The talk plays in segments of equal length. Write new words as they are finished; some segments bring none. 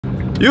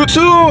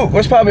YouTube,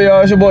 what's poppin', y'all?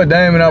 It's your boy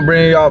Dame, and I'm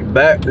bringing y'all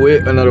back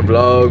with another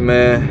vlog,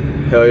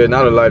 man. Hell yeah,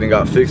 now the lighting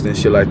got fixed and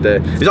shit like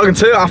that. As y'all can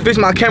tell, I fixed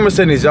my camera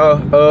settings,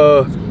 y'all.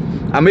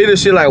 I made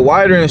this shit like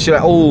wider and shit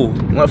like, oh,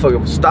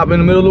 motherfucker, stop in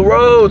the middle of the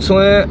road,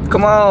 twin.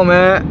 Come on,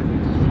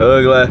 man.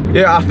 Ugly.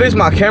 Yeah, I fixed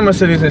my camera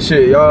settings and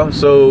shit, y'all.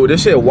 So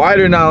this shit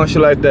wider now and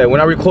shit like that.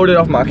 When I recorded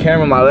off my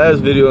camera, my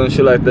last video and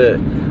shit like that,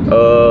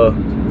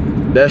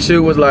 that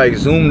shit was like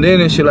zoomed in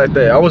and shit like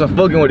that. I wasn't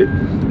fucking with it.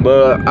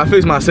 But I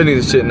fixed my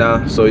settings and shit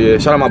now. So yeah,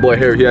 shout out my boy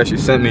Harry. He actually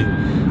sent me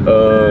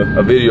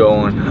a video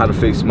on how to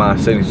fix my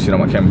settings and shit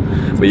on my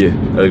camera. But yeah,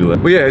 ugly.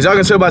 But yeah, as y'all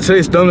can tell by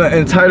today's thumbnail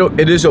and title,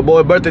 it is your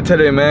boy's birthday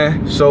today,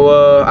 man.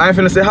 So I ain't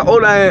finna say how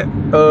old I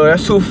am.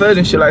 That's too fed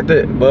and shit like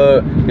that.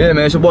 But yeah,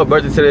 man, it's your boy's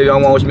birthday today.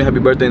 Y'all wanna wish me happy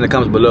birthday in the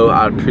comments below.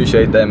 I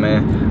appreciate that,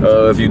 man.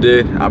 If you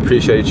did, I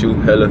appreciate you,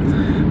 hella.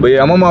 But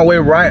yeah, I'm on my way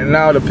right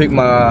now to pick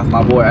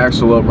my boy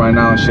Axel up right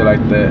now and shit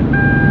like that.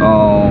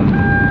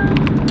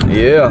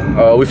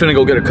 Yeah, we finna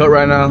go get a cut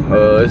right now.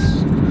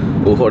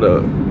 Oh, hold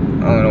up. I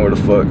don't know where the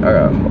fuck I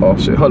got. Oh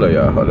shit, hold up,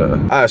 y'all, hold up.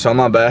 Alright, so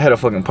my bad. I had to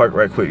fucking park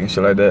right quick and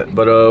shit like that.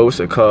 But what's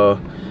it called?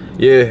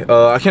 Yeah,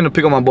 I came to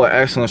pick up my boy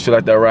Axel and shit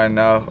like that right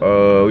now.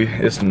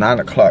 It's 9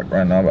 o'clock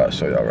right now. I'm about to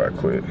show y'all right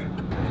quick.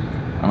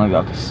 I don't know if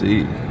y'all can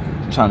see.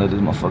 I'm trying to let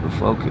this motherfucker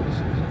focus.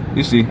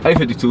 You see,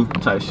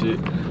 8:52 type shit.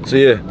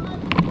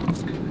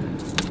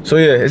 So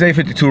yeah, it's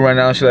 8:52 right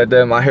now, shit like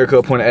that. My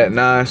haircut appointment at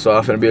 9, so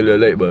I'm finna be a little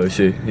late, but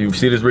shit. You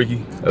see this,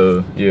 Ricky?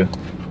 Yeah.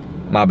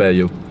 My bad,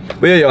 yo.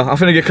 But yeah, yo, I'm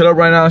finna get cut up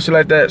right now and shit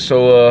like that.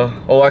 So,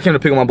 I came to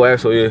pick up my boy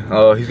Axel,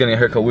 yeah. He's getting a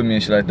haircut with me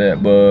and shit like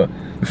that. But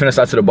we finna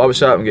start to the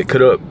barbershop and get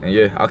cut up. And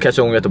yeah, I'll catch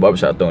y'all when we at the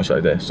barbershop though and shit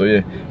like that. So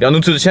yeah, y'all new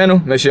to the channel,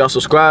 make sure y'all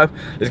subscribe.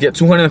 Let's get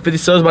 250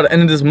 subs by the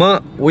end of this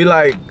month. We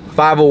like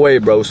 5 away,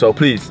 bro, so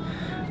please.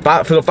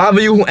 For the 5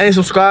 of you who ain't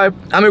subscribed,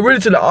 I mean really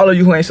to all of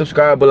you who ain't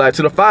subscribed, but like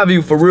to the 5 of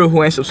you for real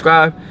who ain't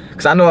subscribed,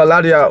 because I know a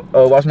lot of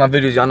y'all watch my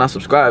videos, y'all not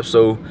subscribed.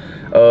 So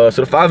to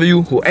the 5 of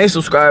you who ain't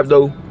subscribed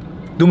though,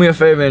 do me a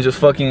favor and just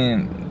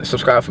fucking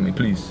subscribe for me,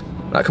 please.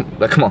 Like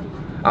come on.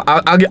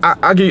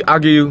 I'll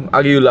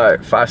give you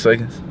like 5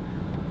 seconds.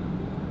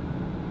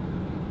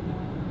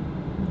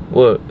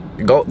 What?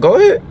 Go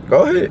ahead.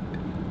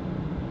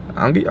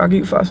 I'll give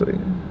you 5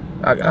 seconds.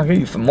 I'll give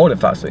you for more than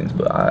 5 seconds,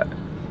 but alright.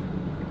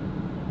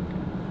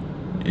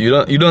 You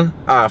done?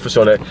 Alright, for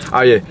sure that.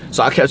 Alright, yeah.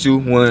 So I'll catch you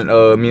when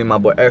me and my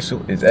boy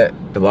Axel is at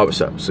the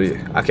barbershop. So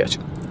yeah, I'll catch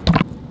you.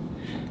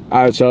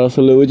 Alright, y'all.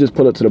 So look, we just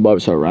pulled up to the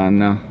barbershop right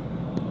now.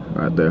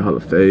 Right there, Hall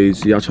of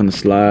Phase. Y'all trying to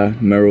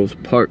slide, Merrill's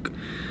Park.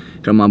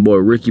 Got my boy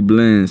Ricky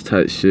Blends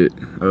type shit.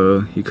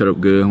 He cut up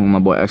good with my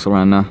boy Axel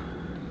right now.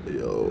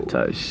 Yo.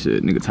 Type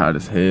shit. Nigga tired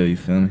as hell, you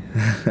feel me?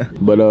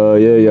 But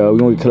yeah, y'all, we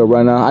gonna get cut up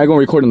right now. I ain't gonna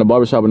record in the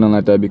barbershop or nothing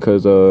like that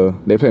because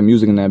they play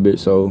music in that bitch,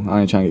 so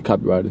I ain't trying to get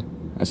copyrighted.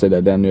 I say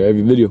that damn near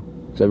every video.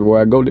 Cause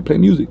everywhere I go, they play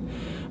music.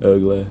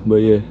 Glad. But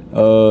yeah,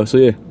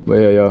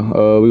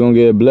 y'all, we gonna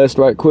get blessed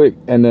right quick,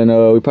 and then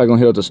we probably gonna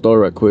hit up the store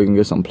right quick and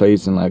get some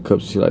plates and like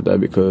cups and shit like that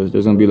because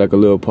there's gonna be like a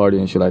little party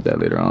and shit like that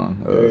later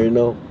on. You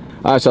know.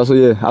 Alright, y'all, so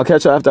yeah, I'll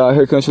catch y'all after our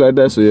haircut and shit like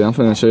that. So yeah, I'm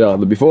finna show y'all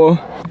the before.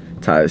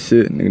 Tight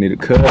shit, nigga need a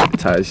cut.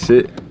 Tight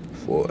shit.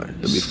 The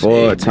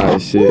before, tight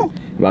shit. I'm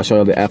about to show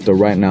y'all the after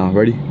right now.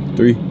 Ready?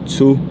 3,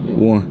 2,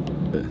 1.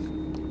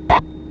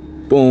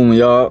 Boom,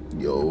 y'all.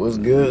 Yo, what's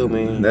good,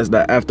 man? That's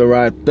the after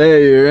right there,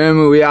 you hear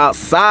me? We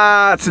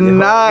outside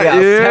tonight,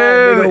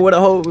 nigga, with a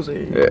hose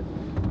in. Yeah.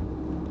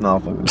 Nah,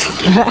 fuck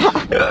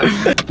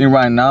it. Then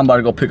right now, I'm about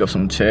to go pick up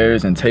some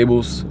chairs and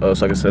tables so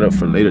I can set up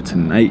for later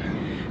tonight.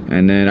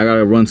 And then I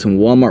gotta run some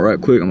Walmart right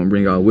quick. I'm gonna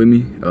bring y'all with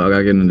me. I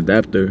gotta get an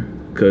adapter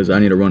because I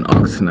need to run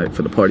aux tonight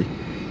for the party.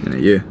 And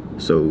then, yeah,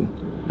 so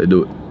let's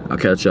do it. I'll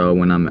catch y'all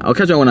when I'm at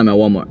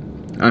Walmart.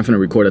 I ain't finna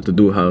record at the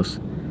dude house,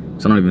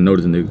 so I don't even know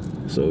this nigga.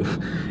 So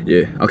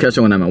yeah, I'll catch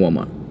you when I'm at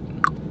Walmart.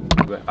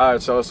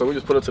 Alright, y'all, so we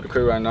just put up to the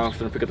crib right now. I'm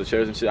finna pick up the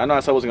chairs and shit. I know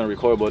I said I wasn't gonna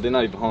record, but they're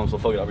not even home, so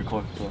fuck it, I'll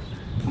record. So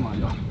come on,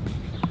 y'all.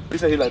 He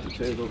said he liked the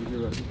chairs over here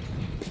right here.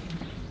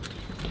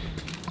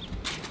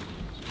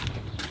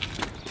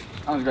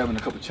 I was grabbing a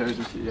couple chairs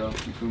and shit, y'all.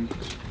 You feel me?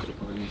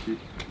 And shit.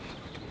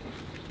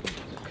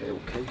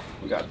 Okay.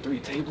 We got 3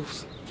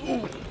 tables.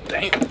 Ooh,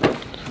 damn.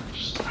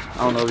 I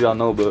don't know if y'all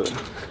know, but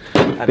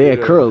Yeah,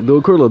 curl. Do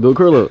a curl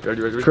up.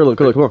 Ready? Curl up,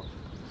 come on.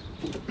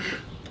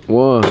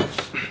 1.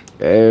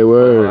 Hey,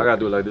 word. I gotta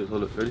do it like this.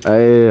 Hold up. Ready?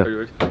 Hey, yeah.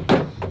 Ready?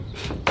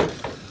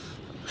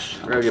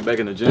 I gotta get back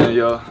in the gym,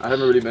 y'all. I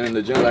haven't really been in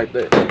the gym like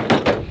that.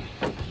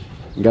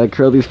 You gotta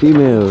curl these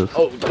females.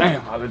 Oh,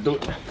 damn. I'll do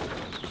it.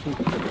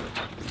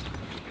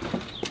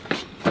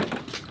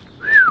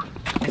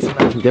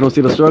 They don't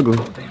see the struggle.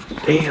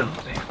 Damn.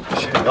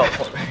 Shit. Oh,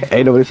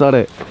 ain't nobody saw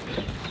that.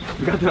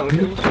 You got that on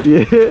camera?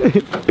 Yeah.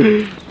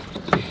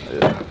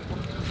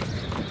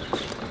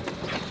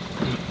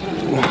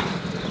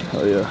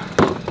 Oh yeah.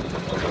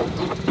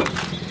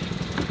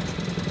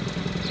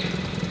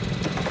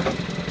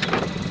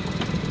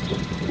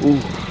 Ooh.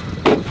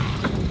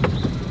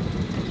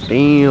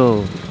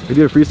 Damn. You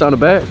did a freestyle in the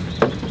back?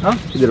 Huh?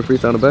 You did a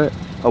freestyle in the back?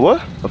 A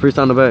what? A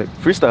freestyle in the back.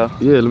 Freestyle?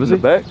 Yeah, let me see.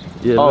 In the back?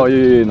 Yeah. Oh,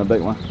 yeah, in the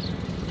back one.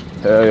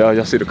 Hell yeah,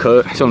 y'all see the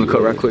cut? Show them the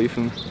cut right quick, you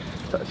feel me?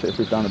 Type shit,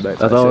 freak down the back.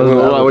 That's all.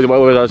 What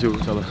was you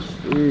tell us?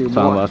 Talking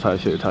about type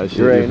shit,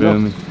 you feel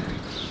me?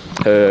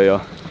 Hell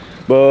yeah.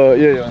 But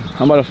yeah,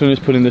 I'm about to finish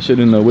putting this shit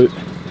in the whip.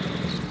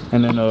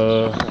 And then,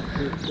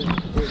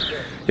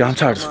 yeah, I'm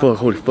tired as fuck,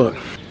 holy fuck.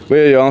 But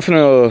yeah, I'm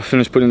finna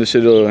finish putting this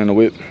shit in the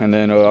whip. And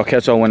then I'll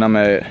catch y'all when I'm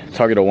at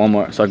Target or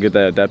Walmart. So I get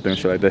that adapter and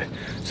shit like that.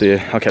 So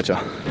yeah, I'll catch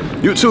y'all.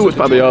 YouTube is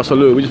probably y'all. So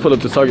look, we just pulled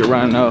up to Target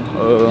right now.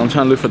 I'm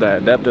trying to look for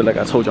that adapter like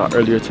I told y'all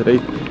earlier today.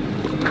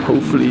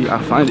 Hopefully I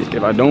find it.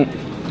 If I don't,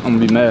 I'm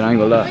gonna be mad, I ain't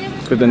gonna lie.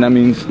 Cause then that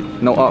means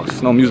no aux,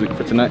 no music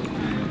for tonight.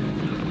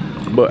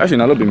 But actually,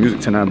 not a little bit of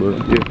music tonight, but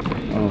yeah.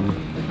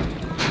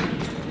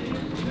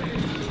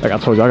 Like I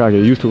told you, I gotta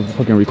get used to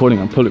fucking recording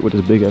and pull it with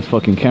this big ass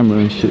fucking camera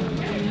and shit.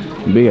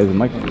 Big ass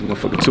mic, this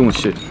motherfucker too and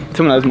shit.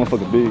 Tell me that this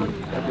motherfucker big.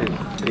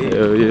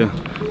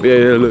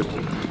 Yeah,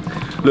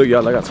 look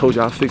y'all, like I told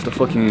you, I fixed the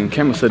fucking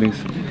camera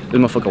settings. This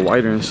motherfucker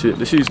wider and shit.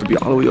 This shit used to be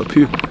all the way up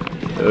here.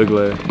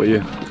 Ugly, but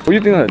yeah. What do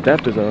you think the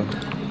adapters are?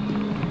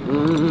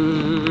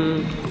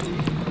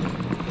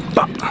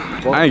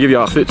 I ain't give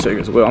y'all a fit check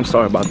as well. I'm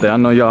sorry about that. I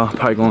know y'all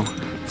probably gonna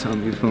tell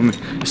me, you feel me?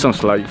 It's some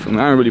slight, you feel me?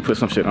 I didn't really put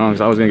some shit on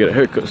because I was gonna get a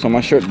haircut, so my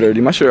shirt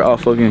dirty. My shirt all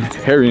fucking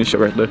hairy and shit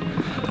right there.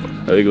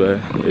 Yeah,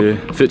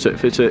 fit check.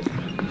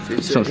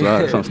 Some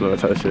slow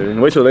type shit.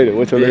 Wait till later,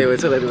 wait till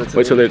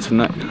later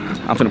tonight.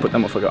 I'm finna put that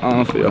motherfucker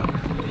on for y'all.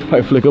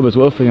 Probably flick up as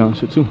well for y'all and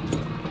shit too.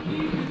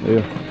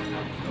 Yeah.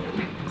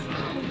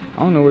 I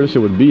don't know where this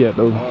shit would be at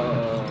though.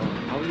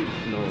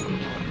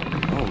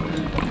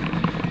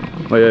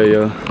 But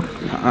yeah.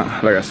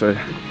 Like I said,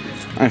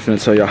 I ain't finna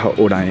tell y'all how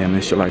old I am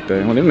and shit like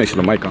that. Well, let me make sure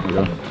the mic on,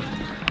 yo.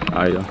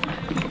 Alright, yo.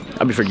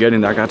 I be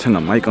forgetting that I gotta turn the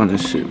mic on and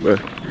shit, bro.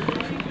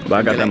 But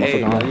I got that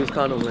motherfucker on. Use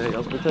condom, man.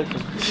 Y'all's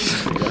protection.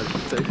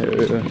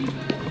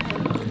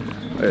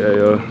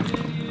 Yeah.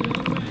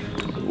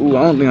 Ooh, I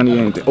don't think I need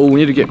anything. Oh, we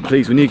need to get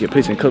plates. We need to get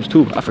plates and cups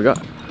too. I forgot.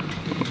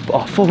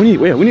 Oh, fuck, we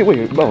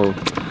need, bro.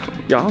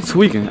 Y'all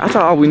tweaking. I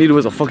thought all we needed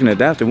was a fucking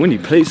adapter. We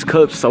need plates,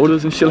 cups,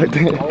 sodas, and shit like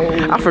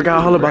that. I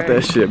forgot all about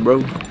that shit,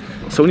 bro.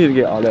 So we need to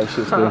get all that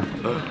shit still.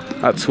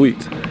 I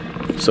tweaked.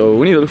 So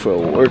we need to look for a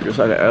worker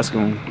so I can ask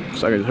him,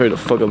 so I can hurry the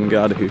fuck up and get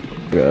out of here.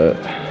 God.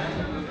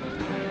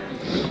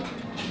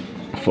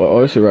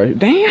 Oh, this shit right here.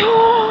 Damn!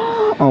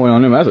 Oh, wait,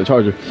 on them, that's a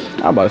charger.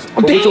 I'm about to say,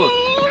 oh, damn!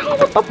 What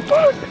the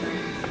fuck?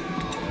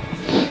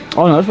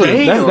 Oh, no,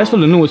 that's for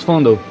the newest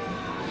phone, though.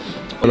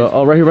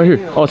 Oh, right here.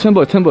 Oh,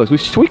 $10.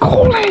 We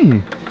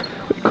cooling!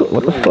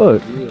 What the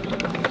fuck?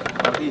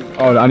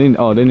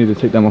 Oh, they need to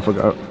take that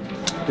motherfucker out.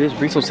 Bitch,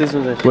 bring some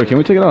scissors and shit. Wait, can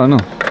we take it out or no?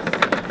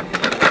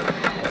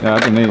 Yeah, I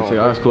think they need to take it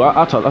out. That's cool.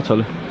 I'll tell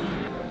her.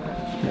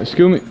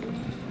 Excuse me.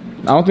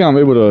 I don't think I'm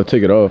able to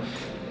take it off.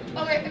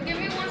 Okay, give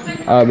me 1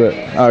 second. I bet.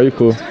 Alright, you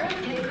cool.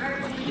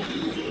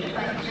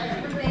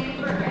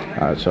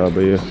 Alright, y'all,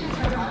 but yeah.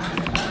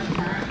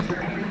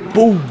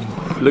 Boom!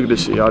 Look at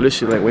this shit, y'all. This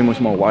shit like way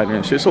much more wider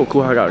and shit. It's so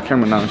cool how I got a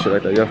camera now and shit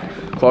like that, y'all.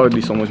 Quality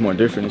so much more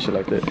different and shit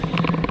like that.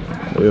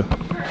 But yeah.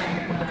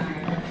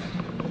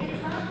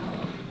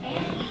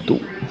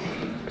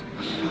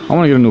 I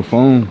wanna get a new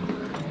phone.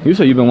 You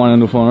said you've been wanting a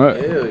new phone, right?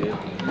 Hell yeah.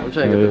 I'm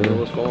trying to get the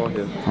newest phone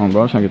here. Bro, I'm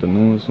trying to get the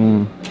newest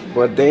one.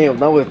 But damn,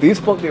 now with these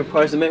fucking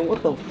prices, man,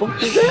 what the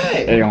fuck is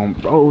that? Hey,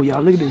 bro,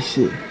 y'all look at this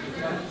shit.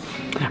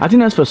 I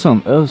think that's for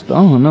something else, though.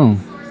 I don't know.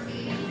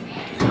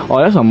 Oh,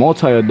 that's a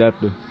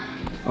multi-adapter.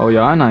 Oh,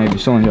 yeah, I'm not even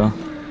showing y'all.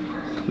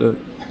 Look.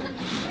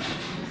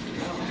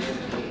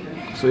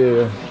 So,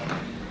 yeah.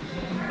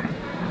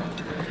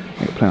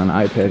 Nigga playing on the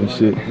iPad and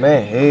shit.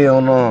 Man,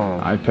 hell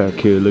no. iPad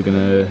kid looking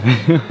at it.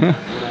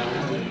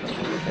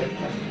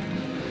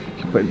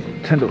 But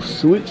Nintendo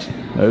Switch?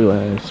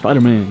 Oh,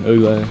 Spider-Man. Oh,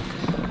 yeah,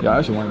 I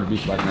actually wanted to be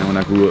Spider-Man when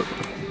I grew up.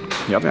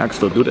 Yeah, I think I can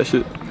still do that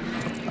shit.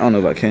 I don't know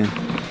if I can.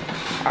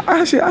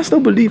 I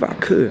still believe I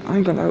could. I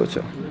ain't gonna lie with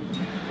y'all.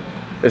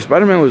 If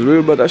Spider-Man was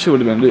real, but that shit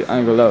would have been lit. I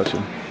ain't gonna lie with you.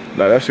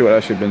 Like, that shit would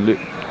actually been lit.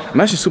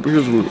 Imagine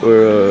superheroes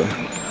were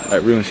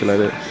like real and shit like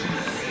that.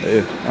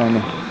 Yeah, I don't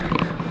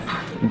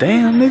know.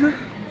 Damn, nigga.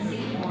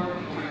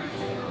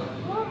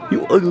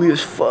 You ugly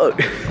as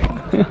fuck.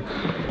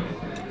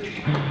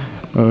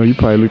 You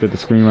probably looked at the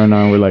screen right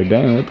now and were like,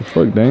 damn, what the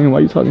fuck, damn? Why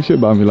you talking shit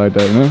about me like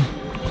that, man?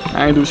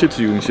 I ain't do shit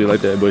to you and shit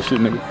like that, but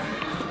shit, nigga.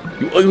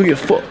 You ugly as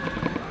fuck.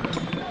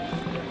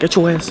 Get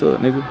your ass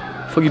up, nigga.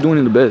 Fuck you doing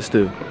in the bed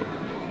still?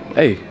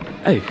 Hey.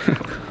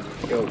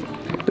 Yo.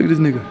 Look at this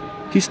nigga.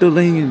 He's still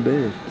laying in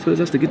bed. So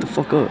that's to get the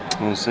fuck up.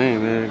 I'm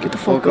saying, man. Get the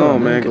fuck up,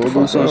 man. Go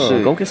do some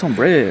shit. Go get some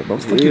bread, bro.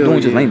 What the fuck you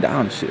doing just laying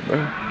down and shit, bro?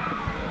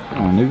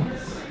 Come on, nigga.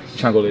 You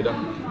trying to go lay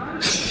down?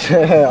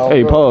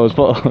 Hey, pause.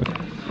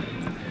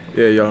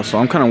 Yeah, y'all, so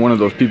I'm kind of one of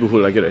those people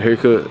who like get a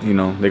haircut, you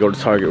know, they go to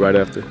Target right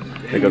after.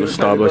 They go to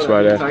Starbucks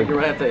right after.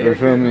 You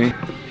feel me?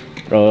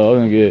 Bro, I'm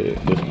gonna get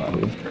this one out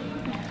here.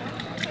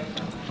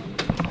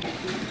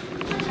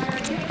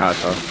 Alright,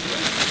 y'all.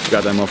 We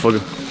got that motherfucker.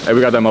 Hey,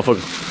 we got that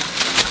motherfucker.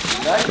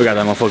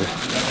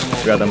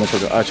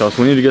 Alright, y'all,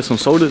 so we need to get some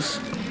sodas,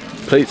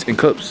 plates, and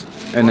cups.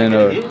 And then,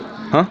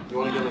 huh? You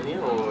wanna get them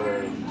here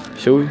or?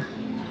 Should we?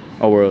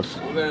 Or where else?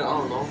 I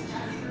don't know.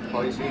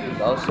 Party City,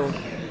 dollar store.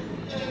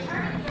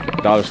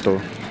 Dollar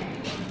store.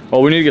 Oh,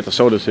 we need to get the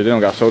sodas here. They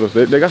don't got sodas.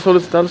 They got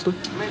sodas at the dollar store?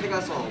 I mean, they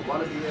got some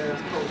water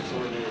ass Cokes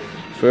over there.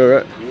 Fair,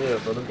 right? Yeah,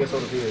 so let's get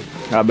sodas here.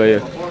 I bet, yeah.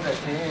 Before that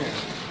 10.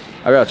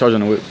 I got a charger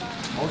on the whip.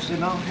 Oh shit,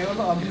 no, hell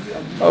no. I'm busy.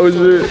 Oh, is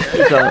it?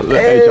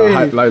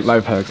 Hey,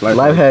 life hacks.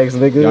 Life hacks,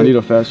 nigga. Y'all need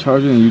a fast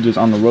charger and you just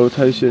on the road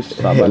type shit.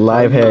 Stop by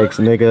Life hacks,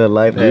 nigga.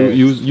 Life hacks.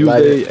 Use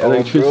the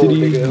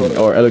electricity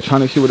or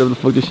electronic shit, whatever the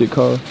fuck this shit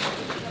called.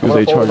 Use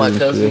a charger and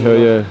shit. Hell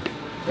yeah.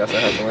 That's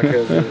what happened. My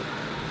cousin.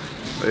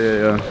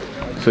 Yeah.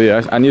 So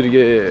yeah, I need to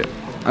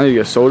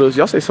get sodas.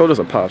 Y'all say sodas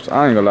or pops?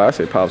 I ain't gonna lie, I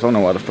say pops. I don't know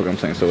why the fuck I'm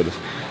saying sodas.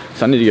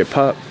 So I need to get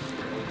pop.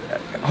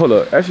 Hold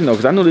up, actually no,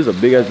 because I know there's a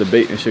big ass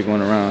debate and shit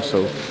going around,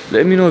 so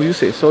let me know if you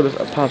say sodas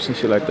or pops and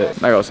shit like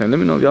that. Like I was saying, let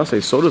me know if y'all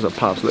say sodas or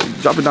pops.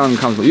 Drop it down in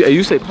the comments. Hey,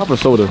 you say pop or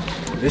soda?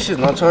 This shit's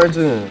not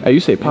charging. Hey, you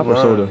say pop or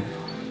soda?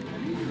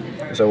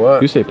 You say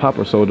what? You say pop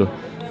or soda?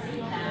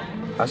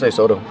 I say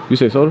soda. You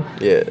say soda?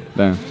 Yeah.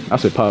 Damn, I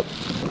say pop.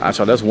 Alright,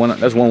 so that's one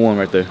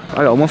right there.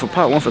 I got one for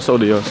pop, one for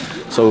soda, yo.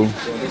 So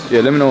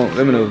yeah, let me know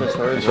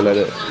and shit like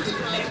that.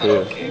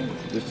 Yeah.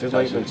 This shit's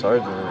not even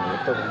charging.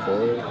 What the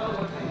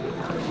fuck?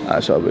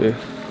 Alright, so yeah.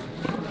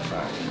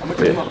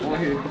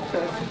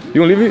 You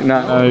gonna leave it?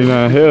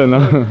 Nah, hell no.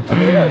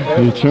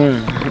 You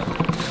trying?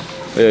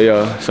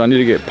 Yeah. So I need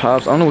to get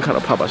pops. I don't know what kind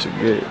of pop I should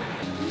get.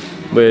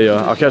 But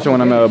yeah, I'll catch you when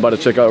I'm about to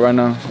check out right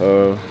now.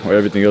 Or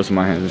everything else in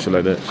my hands and shit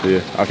like that. So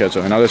yeah, I'll catch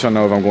you. And I'll let y'all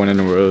know if I'm going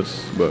anywhere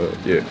else. But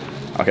yeah,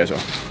 I'll catch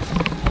y'all.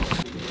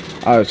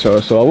 Alright,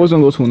 y'all. So I was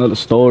gonna go to another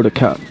store to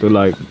cop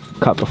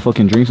the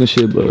fucking drinks and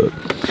shit, but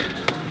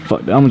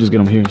fuck that. I'm gonna just get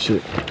them here and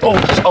shit. Oh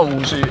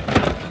shit.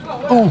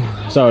 Oh,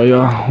 sorry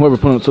y'all. Whoever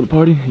pulling up to the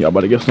party, y'all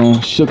about to get some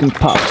shook and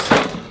pops.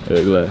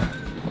 Yeah, glad.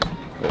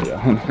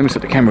 Yeah, let me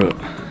set the camera up.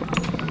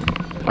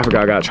 I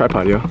forgot I got a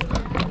tripod, yo.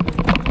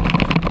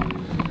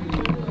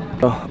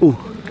 Ooh.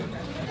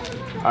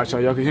 Alright,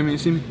 y'all can hear me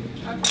and see me?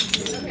 Okay.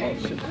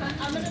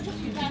 I'm gonna put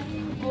you back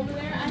over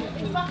there. I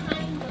think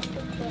behind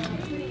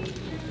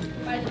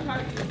by the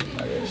park.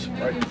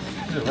 Right.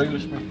 Just regular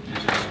Sprite.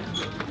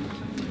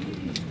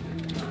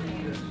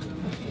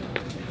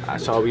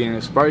 Alright, so we getting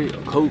a Sprite, a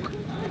Coke.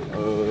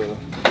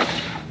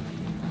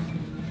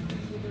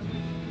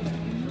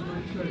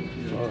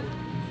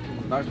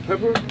 Dr.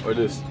 Pepper or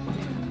this?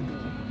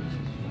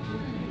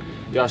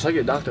 Yeah, should I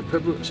get Dr.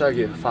 Pepper or should I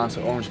get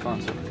Fanta, orange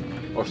Fanta?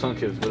 Or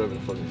Sunkist, whatever the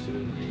fuck this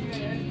is.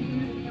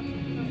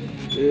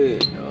 Yeah,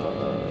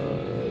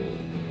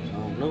 I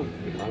don't know.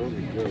 I don't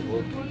be good,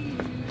 boy.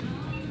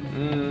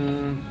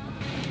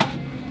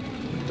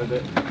 Like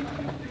that.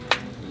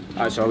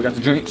 Alright, so we got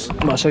the drinks. I'm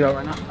about to show y'all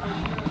right now.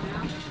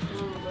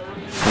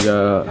 We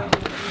got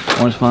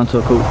orange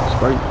Fanta, Coke,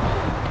 Sprite.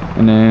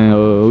 And then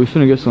we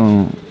finna get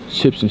some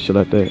chips and shit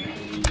like that.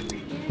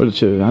 Where the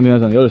chips? I mean,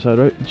 that's on the other side,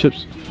 right? The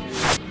chips.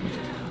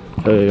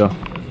 There you go.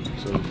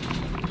 So,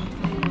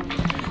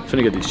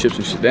 finna get these chips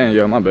and shit. Damn,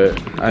 yo, my bad.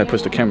 I had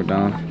pushed the camera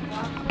down.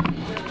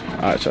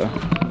 Alright, y'all.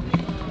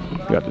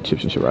 We got the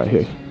chips and shit right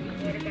here.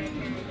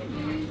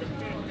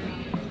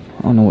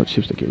 I don't know what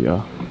chips to get,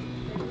 y'all.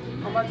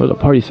 What are the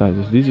party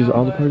sizes? These is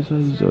all the party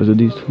sizes, or is it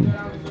these two?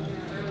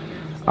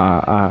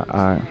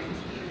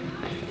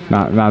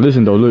 Nah,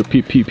 listen though. Look,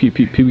 peep game.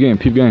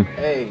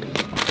 Hey.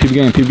 Peep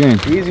game.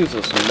 These used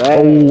to smash.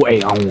 Oh,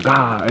 hey, oh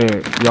God,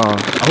 hey, y'all. I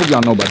hope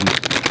y'all know about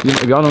these.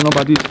 If y'all don't know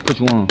about these, put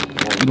you on.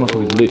 These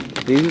motherfuckers lit.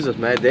 These used to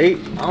smash. I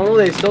don't know,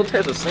 they still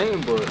taste the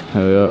same, but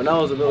hell yeah. when I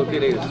was a little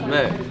kid, they used to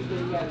smash.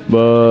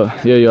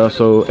 But yeah, y'all.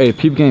 So hey,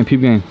 peep game.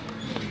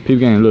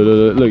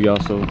 Look, y'all.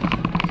 So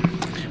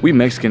we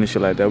Mexican and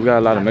shit like that. We got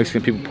a lot of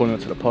Mexican people pulling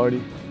up to the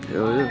party.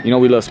 Hell yeah. You know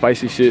we love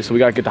spicy shit, so we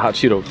gotta get the hot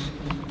Cheetos.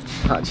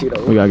 Hot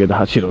Cheetos. We gotta get the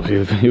hot Cheetos.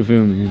 You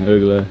feel me?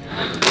 Regular.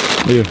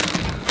 Yeah.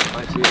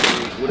 Hot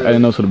Cheetos. I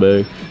didn't know to the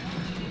bag.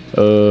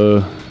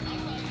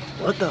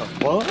 What the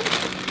fuck?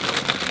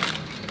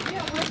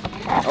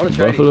 I wanna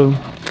try Buffalo. these.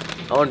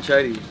 I wanna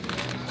try these.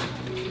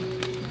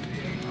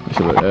 That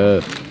shit look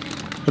ass.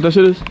 What that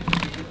shit is?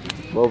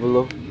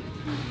 Buffalo.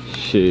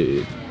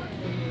 Shit.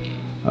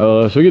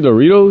 Should we get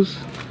Doritos?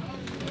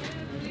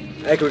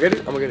 Hey, can we get it?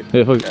 I'm gonna get it.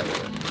 Yeah, fuck it.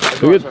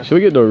 Should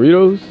we get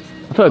Doritos?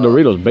 I feel like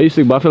Doritos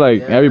basic, but I feel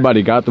like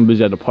everybody got them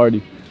bitches at the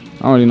party.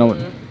 I don't really know what.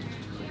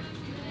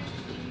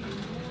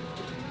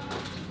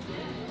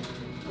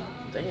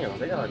 Damn,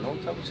 they got like no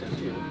type of shit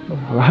here.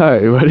 Right,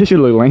 bro, this shit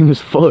look lame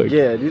as fuck.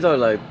 Yeah, these are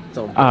like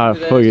some fuck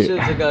it. shit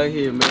they got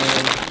here, man.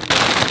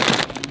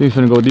 We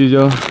finna go with these,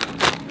 y'all.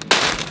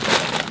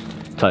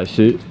 Type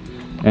shit.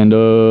 And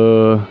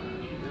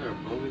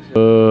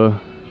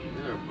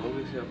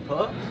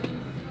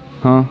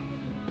huh?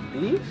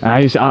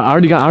 These? I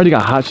already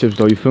got hot chips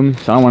though, you feel me?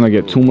 So I don't wanna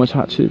get too much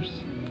hot chips.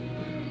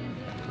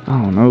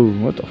 I don't know.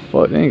 What the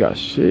fuck? They ain't got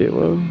shit,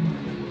 bro. I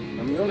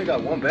mean, you only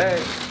got one bag.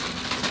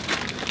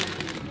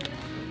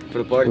 For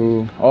the party.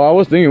 Ooh. Oh, I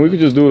was thinking we could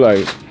just do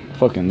like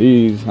fucking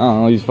these. I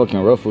don't know, these fucking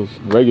Ruffles.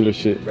 Regular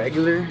shit.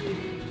 Regular?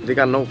 They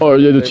got no. Oh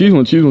yeah, the cheese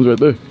one's right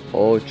there.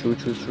 Oh, true.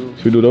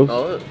 Should we do those?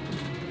 Oh, yeah.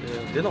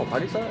 There's no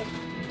party size?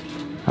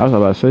 I was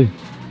about to say.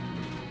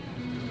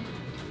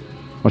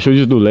 Or should we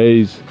just do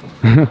Lay's?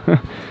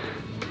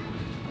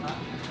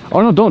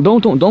 Oh no,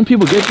 don't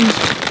people get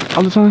these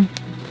all the time?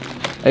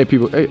 Hey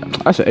people, hey,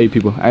 I said hey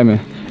people, hey man,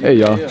 hey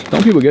y'all,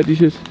 don't people get these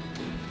shits?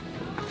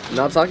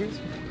 Not Takis?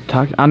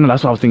 Taki? I know,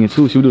 that's what I was thinking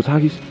too. Should we do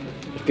Takis?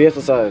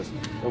 Fiesta size.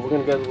 And we're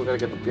gonna get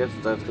the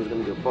Fiesta size because it's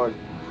gonna be a party.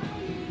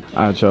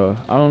 Alright y'all,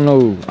 I don't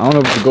know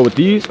if we should go with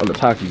these or the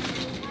Takis.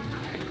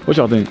 What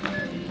y'all think?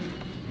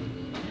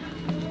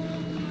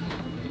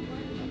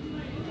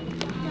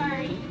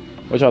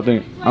 What y'all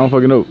think? I don't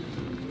fucking know.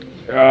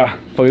 Ah,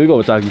 fuck it, let's go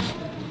with Takis.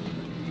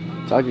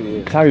 Takis,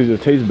 yeah. Takis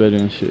just taste better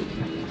and shit.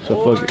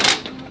 So fuck it.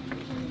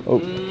 Oh.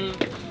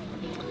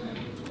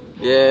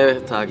 Yeah,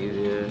 Takis,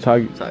 yeah.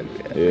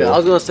 Takis. Yeah. I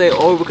was gonna say,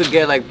 or we could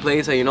get like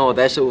plates and you know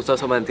that shit was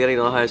something you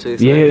know how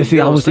shit. Yeah, see,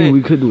 I was thinking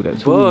we could do that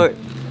too. But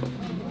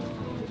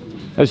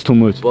that's too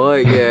much.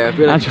 But yeah, I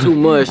feel like too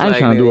much. I ain't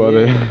trying to do all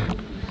that.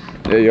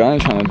 Yeah, yo, I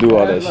ain't trying to do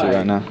all that shit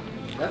right now.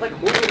 That's like a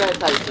movie night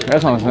type shit.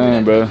 That's what I'm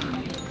saying, bro.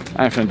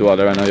 I ain't finna do all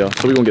that right now, y'all.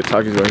 So we gonna get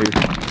Takis right here.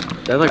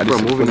 That's like for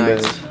a movie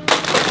night.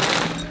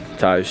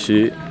 Type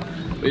shit.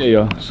 But yeah,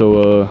 y'all.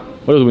 So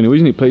what else we need? We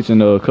just need plates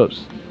and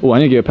cups. Oh, I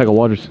need to get a pack of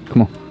waters.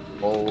 Come on.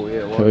 Oh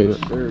yeah, water.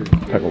 Sure.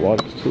 Pack of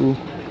waters too.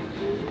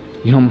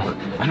 You know,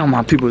 I know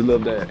my people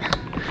love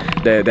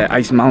that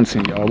Ice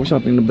Mountain, y'all. What y'all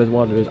think the best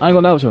water is? I ain't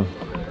gonna lie with y'all.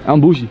 I'm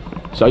bougie,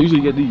 so I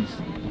usually get these.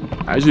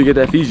 I usually get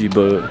that Fiji,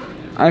 but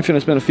I ain't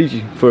finna spend a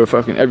Fiji for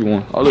fucking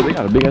everyone. Oh look, they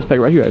got a big ass pack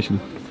right here actually.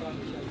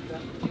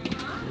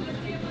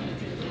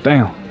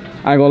 Damn,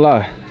 I ain't gonna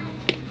lie.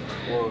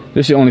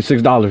 This shit only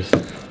 $6.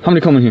 How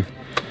many come in here?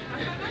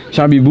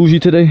 Should I be bougie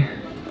today?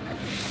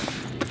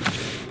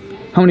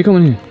 How many come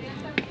in here?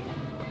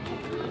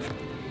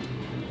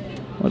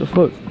 What the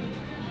fuck?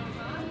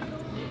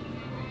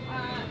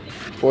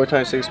 4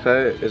 times 6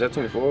 pack, is that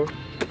 24?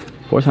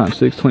 4 times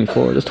 6,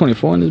 24. There's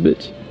 24 in this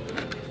bitch.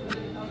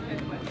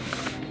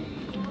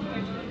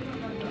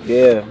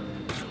 Yeah.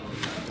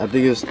 I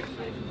think it's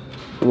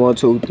 1,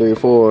 2, 3,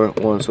 4.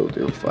 1, 2,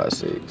 3, 4, 5,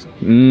 6.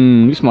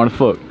 You smart as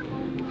fuck.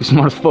 You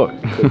smart as fuck.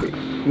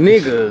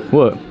 Nigga.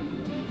 What?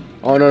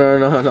 Oh no.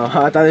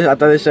 I thought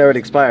this shit already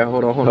expired.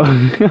 Hold on. Hold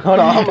on.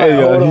 Hey,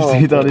 yo, hold on.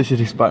 he thought this shit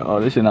expired. Oh,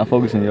 this shit not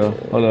focusing, yo.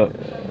 Hold up.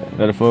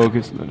 Let it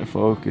focus. Alright,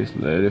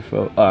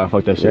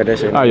 fuck that shit. Yeah, that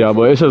shit. Alright, y'all,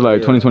 but it says like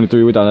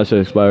 2023. We thought that shit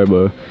expired,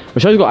 but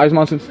should I just go Ice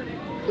Mountains?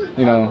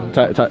 You know,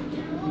 tight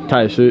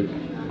shit.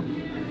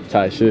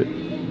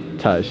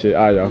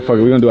 Alright, y'all. Fuck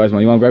it. We gonna do Ice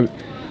Mountain. You wanna grab it?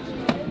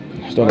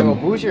 Start Oh,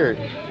 Boucher.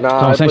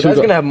 Nah, I'm saying but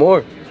that's gonna have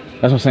more.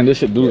 That's what I'm saying. This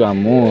shit do got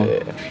more.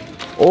 Yeah.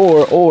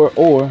 Or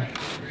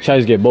should I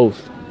just get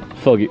both?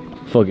 Fuck it.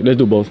 Let's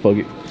do both. Fuck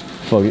it.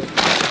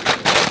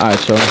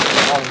 Alright, y'all.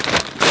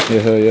 Yeah,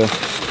 hell yeah.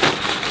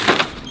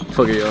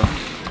 Fuck it, y'all.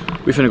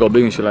 We finna go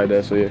big and shit like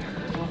that, so yeah.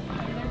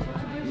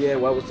 Yeah,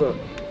 what's up?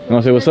 You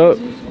wanna say what's up?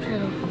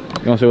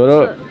 You wanna say what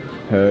up?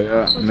 Hell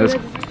yeah. And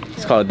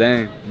it's called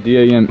Dame.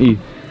 D-A-M-E.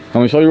 Want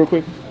me to show you real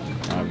quick?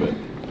 Alright, bet.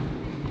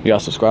 You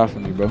gotta subscribe for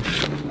me, bro.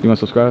 You wanna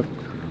subscribe?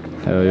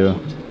 Hell yeah.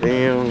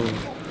 Damn.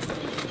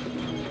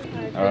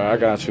 Alright, I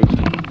got you.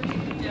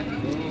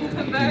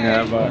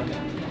 Yeah, bye.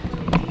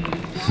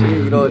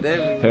 You know what that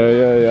means? Hell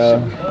yeah, y'all.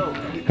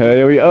 Hell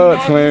yeah, we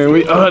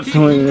up,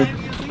 twin.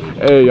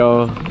 Hey,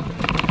 y'all.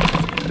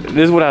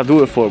 This is what I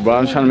do it for, bro.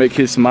 I'm trying to make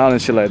kids smile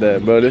and shit like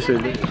that, bro. This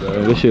shit lit,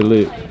 bro. This shit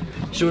lit.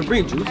 Should we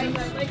bring juice?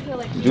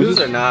 Juice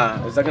or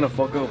nah? Is that gonna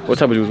fuck up? What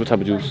type of juice? What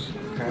type of juice?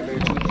 Cranberry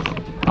juice?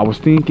 I was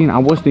thinking.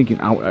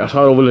 I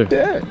saw it over there.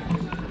 Yeah.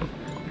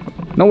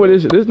 No, it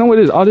is. There's no way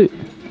it is. All it.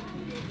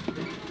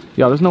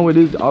 Y'all, there's no way it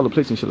is. All the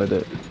plates and shit like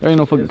that. There ain't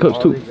no fucking cups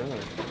too.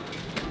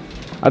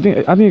 I think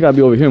it gotta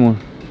be over here more.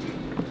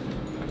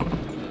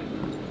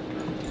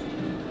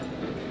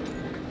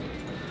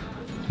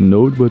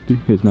 No, buddy,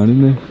 it's not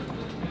in there.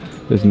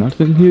 There's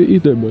nothing here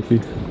either, buddy.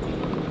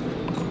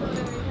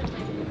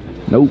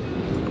 Nope.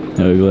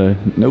 Ugly.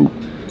 Nope.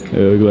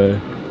 Ugly.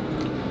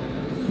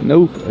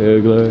 Nope.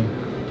 Ugly.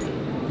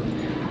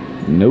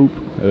 Nope.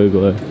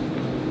 Ugly.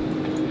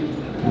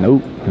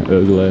 Nope.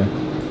 Ugly.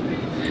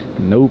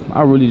 Nope.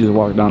 I really just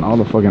walked down all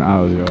the fucking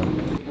aisles, y'all.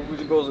 What would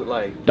you go to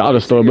like?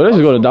 Dollar store, but let's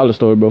just go to the dollar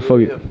store, bro.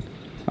 Fuck it.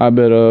 I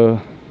bet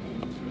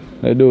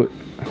let's do it.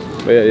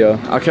 But yeah, y'all.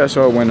 I'll catch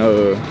y'all when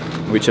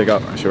we check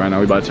out. Actually, right now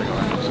we about to check out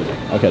right now. So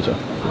I'll catch y'all.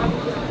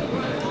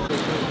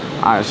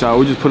 Alright, so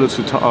we just put it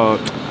to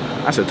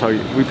I said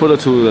Target. We put it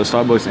to the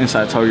Starbucks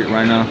inside Target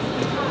right now.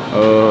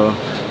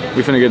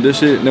 We finna get this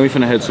shit, then we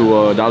finna head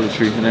to Dollar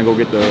Tree and then go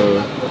get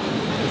the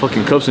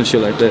fucking cups and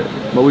shit like that.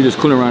 But we just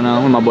cooling right now.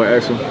 When my boy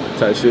Axel,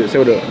 type shit. Say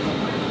what up.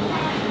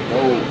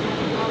 Oh,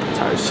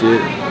 type shit.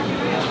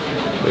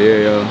 But yeah,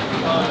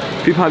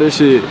 y'all. Peep how this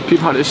shit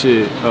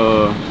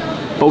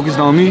focused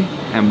on me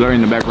and blurry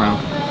in the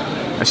background.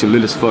 That shit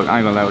lit as fuck. I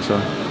ain't gonna lie with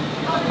y'all.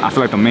 I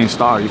feel like the main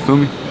star, you feel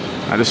me?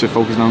 Like this shit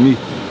focused on me.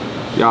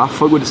 Y'all, I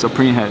fuck with the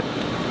Supreme hat.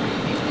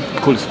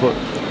 Cool as fuck.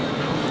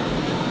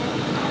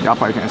 Y'all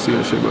probably can't see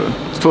that shit, but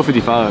it's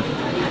 12:55.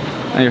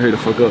 I ain't here to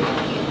fuck up.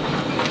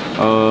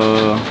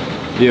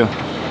 Yeah.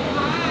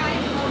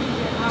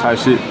 Type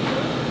shit.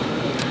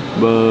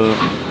 But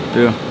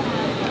yeah.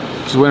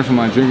 Just waiting for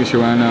my drink and shit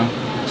right now.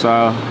 So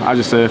I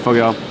just said, fuck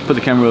it, I'll put the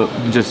camera up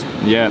and just,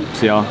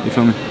 see y'all, you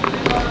feel me?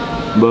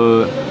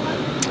 But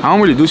I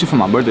don't really do shit for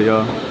my birthday,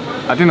 y'all.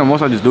 I think the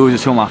most I just do is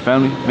just chill with my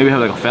family. Maybe have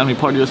like a family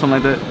party or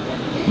something like that.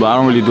 But I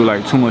don't really do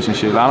like too much and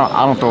shit.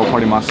 I don't throw a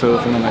party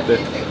myself or nothing like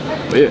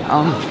that. But yeah, I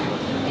don't know.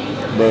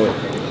 But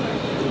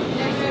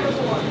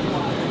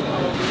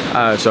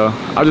alright, y'all.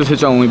 I'll just hit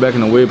y'all when we back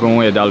in the whip or when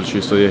we at Dollar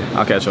Tree. So yeah,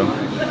 I'll catch y'all.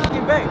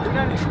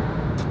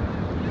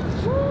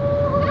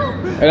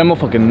 Hey, that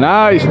motherfucking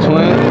nice, twin. Ooh,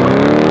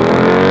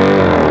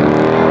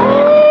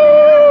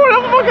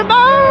 that motherfucking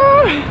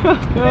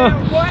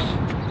nice.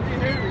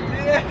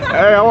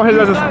 Hey, I want his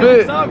ass to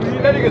spit.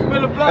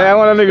 Hey, I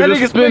want that nigga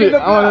to spin it. I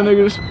want that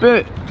nigga to spin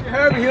it. You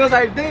heard me? He was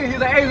like, dude, he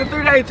was like, hey, it's a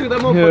 392.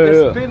 That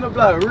motherfucker spin the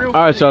block real quick.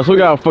 Alright, y'all, so we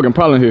got a fucking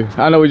problem here.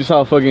 I know we just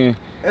saw fucking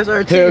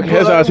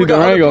SRT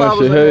Durango and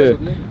shit. Hell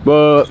yeah.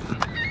 But,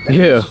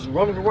 yeah.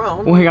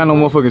 We ain't got no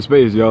motherfucking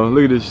space, y'all.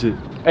 Look at this shit.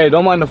 Hey,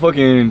 don't mind the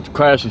fucking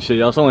crash and shit,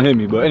 y'all. Someone hit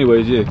me. But,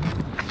 anyways, yeah.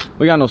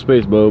 We got no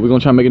space, but we gonna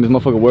try making this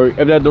motherfucker work.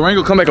 If that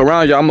Durango come back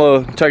around, y'all, I'm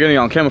gonna try getting it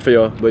on camera for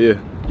y'all. But, yeah.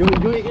 You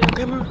ain't get on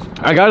camera?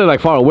 I got it like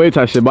far away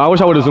type shit, but I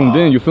wish I would've zoomed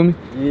in, you feel me?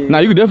 Yeah. Nah,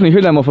 you can definitely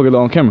hear that motherfucker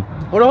though on camera.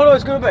 Hold on,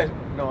 it's coming back.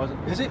 No,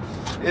 is it?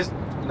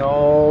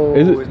 No,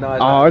 is it? It's not.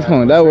 Oh, it's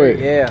coming that way.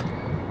 Yeah.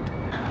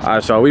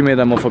 Alright, so we made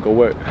that motherfucker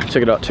work.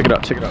 Check it out, check it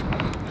out, check it out.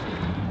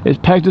 It's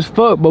packed as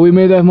fuck, but we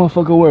made that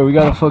motherfucker work. We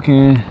got a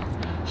fucking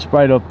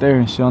Sprite up there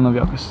and shit. I don't know if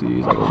y'all can see.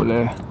 It's like over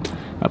there.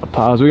 Got the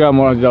piles. We got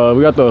more.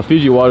 We got the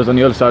Fiji waters on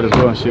the other side as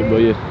well and shit. But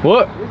yeah.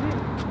 What?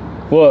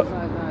 What?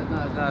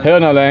 Hell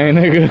no, that ain't,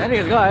 nigga. That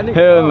nigga's gone.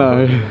 Hell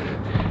no.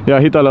 Yeah,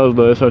 he thought that was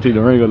the SRT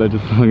Durango that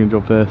just fucking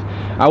drove past.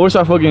 I wish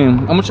I fucking,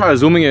 I'm gonna try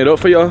zooming it up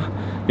for y'all.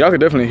 Y'all could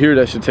definitely hear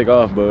that shit take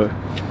off, but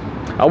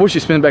I wish you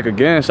spin back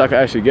again so I could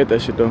actually get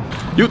that shit though.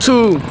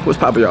 YouTube, what's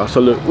poppin', y'all? So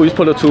look, we just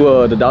put up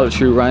to the Dollar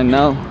Tree right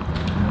now.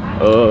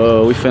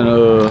 We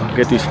finna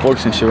get these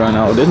forks and shit right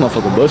now. This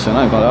motherfucker bustin',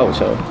 I ain't gonna lie with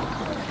y'all.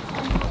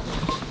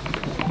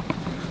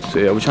 So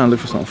yeah, we're trying to look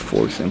for some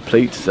forks and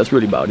plates. That's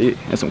really about it,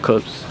 and some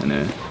cups, and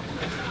then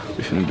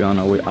we finna be on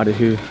our way out of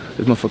here.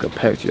 This motherfucker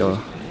packed, y'all.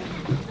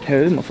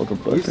 Hell, this motherfucker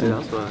bustin'.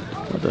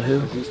 What the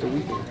hell? Easter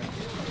weekend.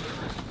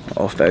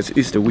 Oh, that's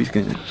Easter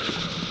weekend.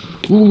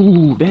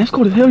 Ooh, that's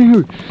cold as hell in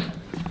here.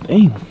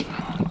 Dang.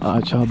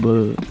 Alright, y'all,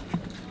 but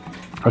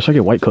or should I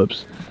get white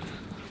cups?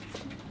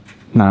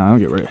 Nah, I don't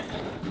get red.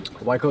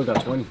 White coat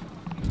got 20.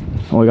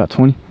 Oh, we got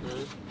 20?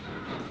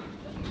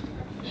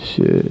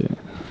 Shit.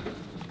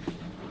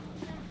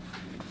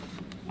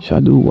 Should I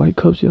do white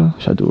cups, y'all?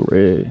 Should I do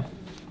red?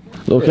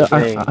 Look,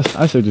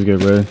 I said just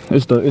get red.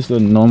 It's the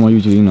normal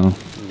usually, you know.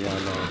 Yeah, I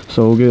know.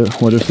 So we'll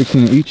get, what, there's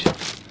 16 in each? We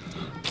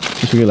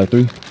should get like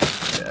 3?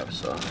 Yeah,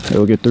 so. Yeah,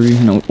 we'll get 3.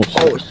 No.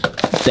 Oh,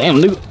 damn,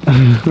 nigga.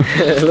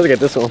 Look at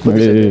this one.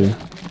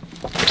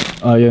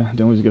 Yeah. Yeah,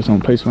 then we just get some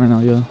plates right now,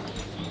 yeah.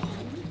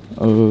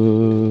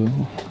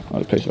 All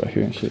the plates right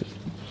here and shit.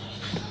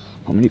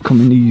 How many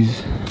come in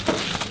these?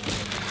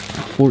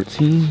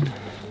 14.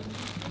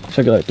 Should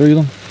I get like 3 of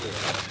them?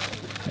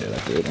 Yeah,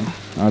 like 3 of them.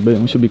 I bet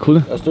we should be cooler.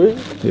 That's 3?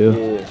 Yeah.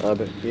 Yeah, I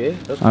bet. Yeah,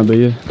 that's I bet,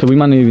 yeah. Cause we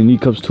might not even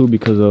need cups too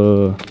because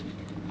the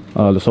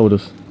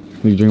sodas.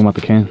 We can drink them out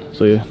the can.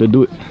 So yeah, let's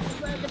do it.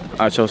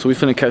 Alright, y'all, so we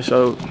finna cash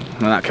out.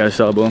 No, not cash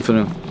out, but I'm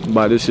finna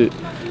buy this shit.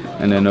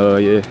 And then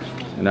yeah.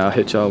 And I'll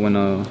hit y'all when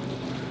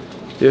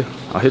yeah,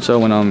 I'll hit y'all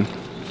when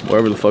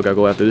wherever the fuck I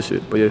go after this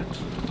shit. But yeah,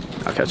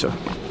 I'll catch y'all.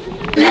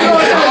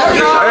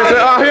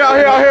 Out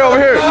here, over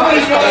here.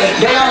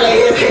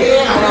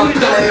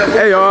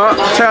 Hey y'all,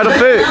 check out the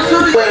fit.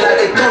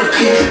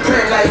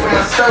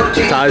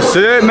 Tight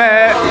shit,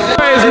 man.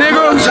 Hey,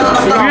 nigga.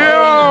 Yeah.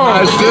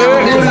 Tight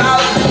shit.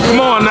 Come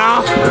on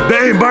now.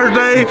 Day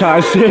birthday.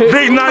 Tight shit.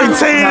 Big 19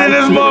 in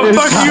this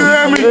motherfucker, you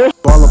hear me?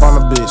 Ball up on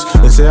the bitch.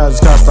 They say I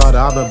just got started.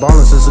 I've been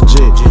ballin' since a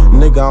jit.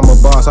 Nigga, I'm a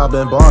boss. I've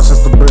been ballin' since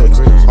the bricks.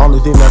 Only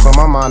thing that's on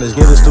my mind is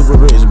getting stupid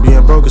rich.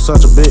 Being broke is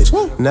such a bitch.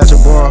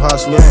 Natural born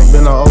hustler.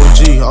 Been an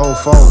OG, old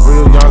folk,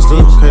 real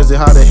youngster. Crazy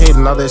how they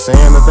hating. Now they saying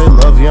that they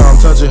love you. I'm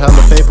touching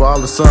hella paper.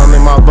 All of a sudden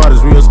in my butt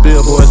is real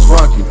spill, boys.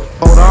 Fuck you.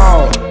 Hold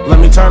on.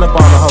 Let me turn up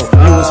on the hoe.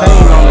 You was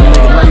hating on the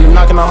nigga. Now you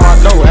knocking on my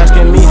door.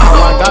 Asking me how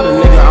I got a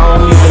nigga. I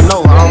don't even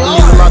know. I don't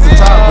even like the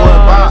top, boy.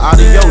 Bye.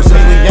 Adios. If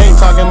we ain't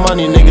talking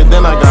money, nigga,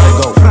 then I gotta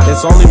go.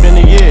 It's only been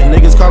a year,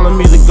 niggas calling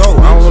me the GOAT.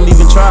 I won't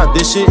even try,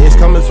 this shit is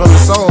coming from the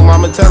soul.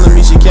 Mama telling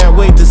me she can't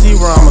wait to see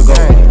where I'ma go.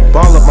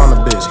 Ball up on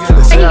the bitch, they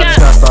say I just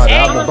got started.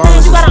 I've been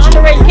ballin' since the G.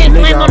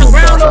 Nigga, I'm a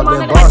boss, I've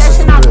been boss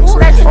since the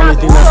bricks. Only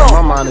thing that's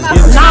on my mind is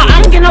getting Nah, I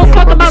don't give no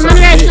fuck about none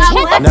of that shit.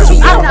 I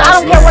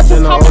don't care what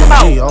you're talking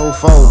about. Old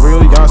folk,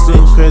 real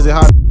youngster, crazy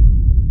how.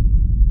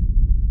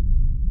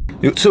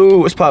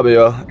 YouTube, what's poppin',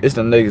 y'all? It's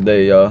the next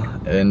day, y'all,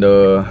 and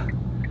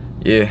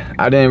yeah,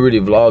 I didn't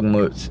really vlog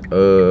much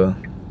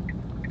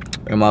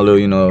in my little,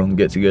 you know,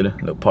 get together,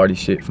 little party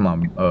shit for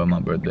my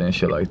birthday and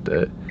shit like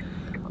that.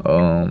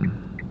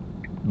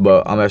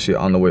 But I'm actually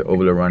on the way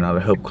over there right now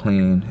to help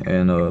clean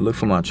and look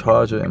for my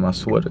charger and my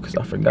sweater because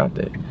I forgot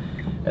that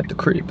at the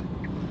crib.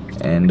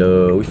 and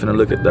we finna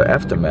look at the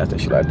aftermath and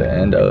shit like that,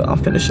 and I'm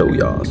finna show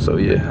y'all. So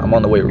yeah, I'm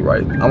on the way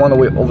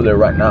over there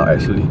right now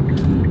actually,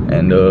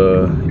 and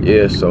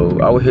yeah, so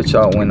I will hit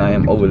y'all when I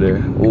am over there.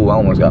 Ooh, I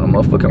almost got a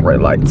motherfucking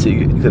red light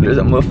ticket because there's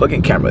a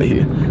motherfucking camera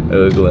here.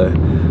 Glad.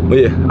 But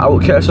yeah, I will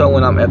catch y'all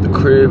when I'm at the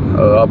crib.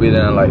 I'll be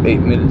there in like 8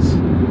 minutes.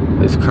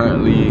 It's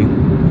currently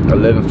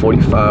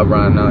 11:45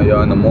 right now,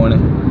 y'all, in the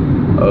morning.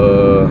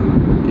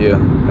 Yeah,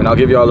 and I'll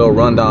give y'all a little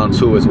rundown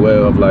too as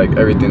well of like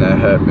everything that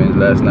happened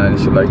last night and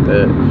shit like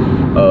that.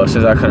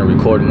 Since I couldn't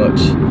record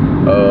much.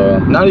 I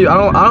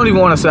don't even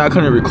want to say I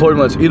couldn't record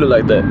much either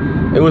like that.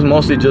 It was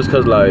mostly just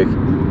cause like,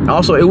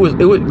 also it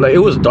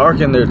was dark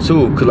in there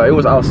too, cause like it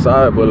was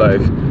outside, but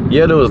like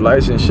yeah, there was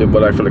lights and shit,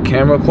 but like for the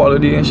camera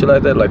quality and shit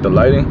like that, like the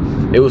lighting,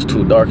 it was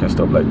too dark and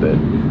stuff like that.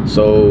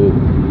 So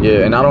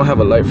yeah, and I don't have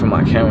a light for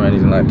my camera or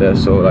anything like that,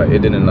 so like it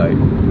didn't like,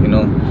 you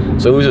know,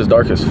 so it was just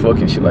dark as fuck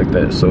and shit like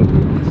that. So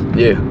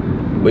yeah,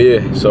 but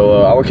yeah,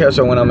 so I will catch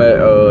y'all when I'm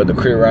at the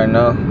crib right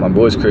now, my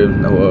boy's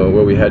crib,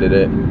 where we had it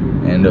at,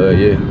 and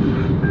yeah,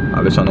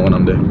 I'll let y'all know when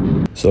I'm there.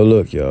 So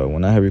look, y'all,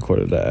 when I had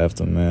recorded the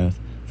aftermath,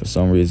 for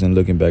some reason,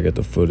 looking back at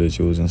the footage,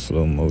 it was in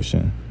slow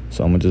motion.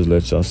 So I'm gonna just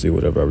let y'all see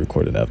whatever I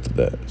recorded after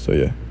that. So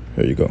yeah,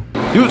 here you go.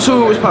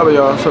 YouTube was probably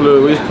y'all. So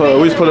look, we just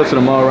pulled up to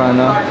the mall right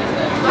now.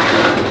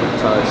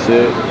 Tight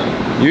shit.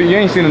 You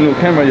ain't seen the new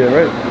camera yet,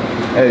 right?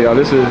 Hey y'all,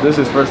 this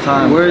is first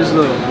time. Where's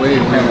the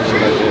wave camera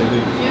shit like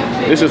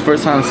that? This is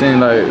first time seeing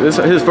like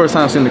his first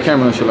time seeing the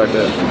camera and shit like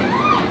that.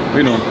 What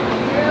you doing?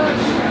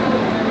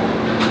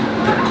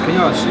 Can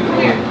y'all see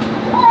it?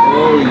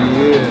 Oh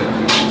yeah.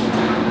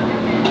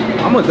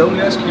 I'm a dope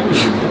ass camera.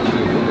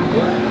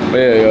 But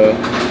yeah, y'all,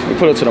 we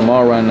put up to the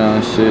mall right now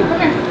and shit.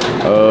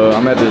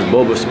 I'm at this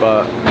boba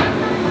spot.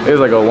 It's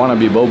like a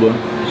wannabe boba.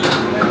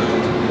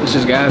 It's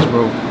just gas,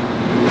 bro.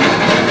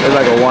 It's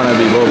like a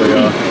wannabe boba,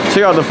 y'all.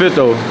 Check out the fit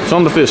though. Show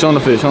them the fit, show them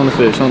the fit, show them the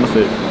fit, show them the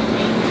fit.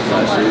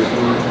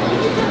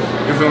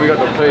 You feel me? We got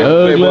the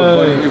Playboy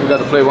bunny. We got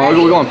the Playboy.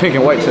 We're going pink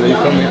and white today, you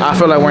feel me? I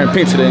feel like wearing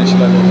pink today and shit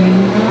like that.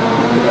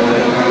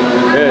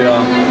 Yeah,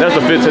 y'all. That's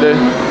the fit today.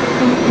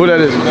 Who that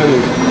is?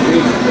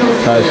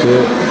 Tight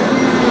shit.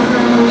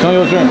 Show me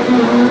your drink.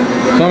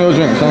 Show me your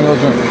drink. Show me your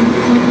drink.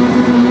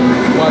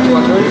 Watch,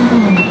 ready?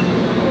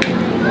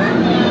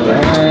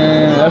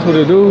 Damn, that's what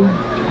they do.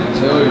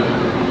 Tell you.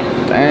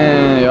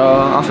 Damn,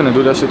 y'all. I'm finna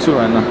do that shit too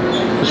right now.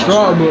 The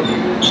straw, bro.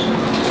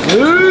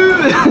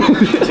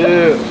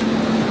 Yeah.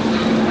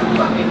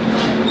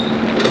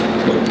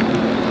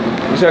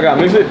 You see I got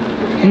mix it?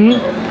 Mm-hmm.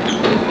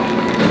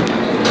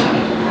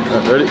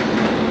 Ready?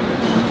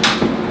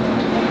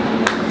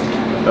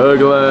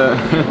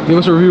 Glad. Give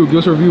us a review. Give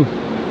us a review.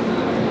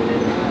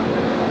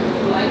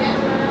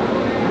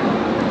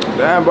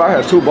 Damn, bro, I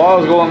had 2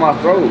 balls go in my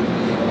throat.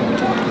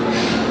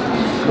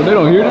 But they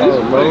don't hear this,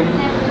 bro.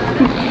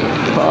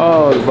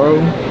 Pause, bro.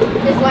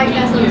 It's like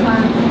that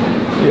sometimes.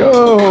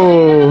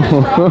 Yo.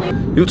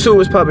 YouTube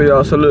was popping,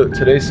 y'all. So look,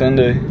 today's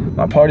Sunday.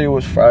 My party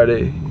was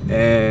Friday,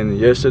 and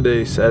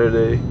yesterday,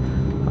 Saturday,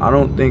 I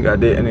don't think I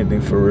did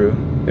anything for real.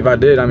 If I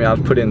did, I mean, I'll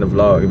put it in the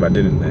vlog. If I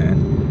didn't,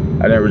 then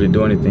I didn't really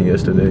do anything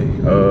yesterday.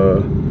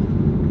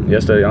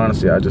 Yesterday,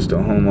 honestly, I just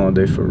stayed home all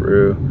day for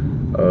real.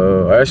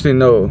 Actually,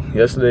 no.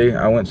 Yesterday,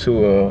 I went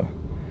to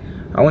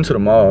the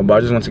mall, but I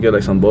just went to get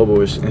like some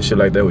boba and shit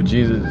like that with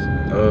Jesus.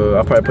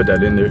 I'll probably put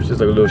that in there. It's just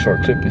like a little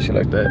short clip and shit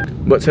like that.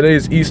 But today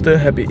is Easter.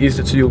 Happy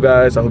Easter to you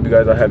guys. I hope you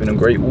guys are having a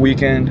great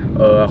weekend.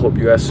 I hope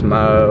you guys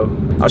smile.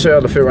 I'll show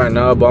y'all the fit right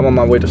now, but I'm on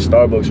my way to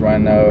Starbucks right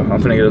now.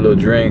 I'm finna get a little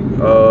drink.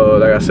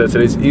 Like I said,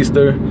 today's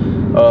Easter.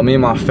 Me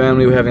and my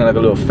family, we're having like a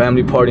little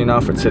family party now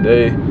for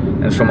today.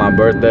 And it's for my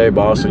birthday,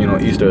 but also, you know,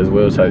 Easter as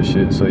well type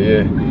shit. So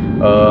yeah,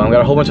 I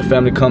got a whole bunch of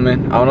family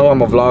coming. I don't know if I'm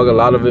gonna vlog a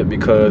lot of it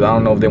because I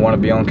don't know if they want to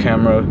be on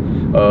camera.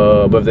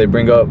 But if they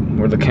bring up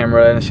where the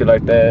camera at and shit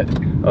like that,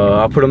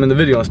 I'll put them in the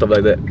video and stuff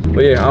like that.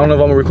 But yeah, I don't know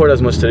if I'm gonna record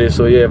as much today.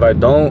 So yeah, if I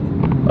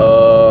don't,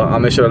 I'll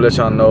make sure to let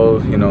y'all know,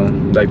 you know,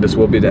 like this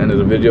will be the end of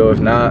the video. If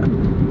not,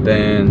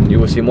 then you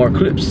will see more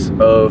clips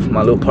of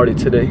my little party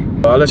today.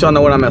 I'll let y'all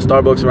know when I'm at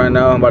Starbucks right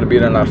now. I'm about to be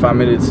there in like 5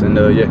 minutes, and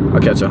yeah,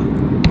 I'll catch y'all.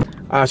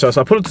 Alright, y'all,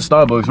 so I pulled up to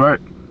Starbucks, right?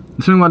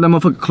 I'm seeing why that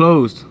motherfucker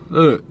closed.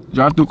 Look,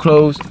 drive-through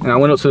closed, and I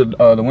went up to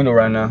the window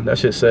right now. That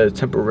shit said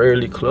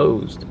temporarily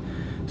closed.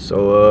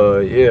 So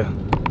yeah,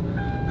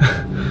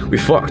 we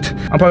fucked.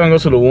 I'm probably gonna go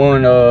to the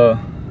one,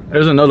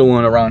 there's another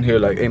one around here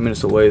like 8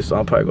 minutes away, so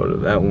I'll probably go to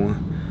that one.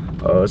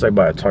 It's like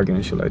by a Target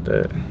and shit like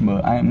that.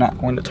 But I am not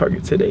going to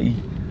Target today.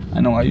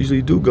 I know I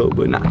usually do go,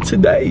 but not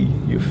today,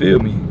 you feel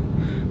me?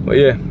 But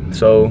yeah,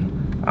 so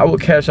I will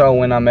catch y'all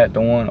when I'm at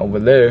the one over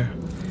there.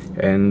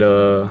 And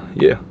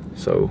yeah,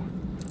 so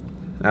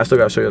I still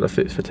gotta show you the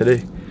fit for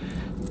today.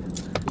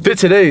 Fit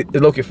today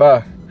is low-key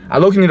fire. I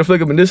low-key need to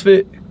flick up in this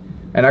fit,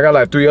 and I got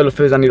like 3 other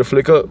fits I need to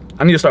flick up.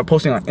 I need to start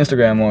posting on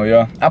Instagram more,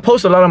 y'all. I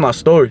post a lot on my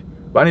story,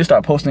 but I need to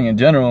start posting in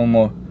general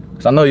more,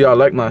 cause I know y'all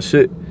like my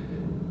shit.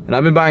 And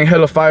I've been buying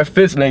hella fire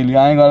fits lately,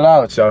 I ain't gonna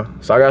lie with y'all.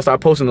 So I gotta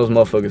start posting those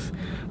motherfuckers.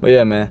 But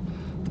yeah, man,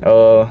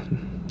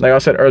 like I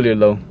said earlier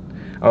though,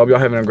 I hope y'all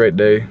having a great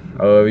day.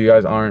 If you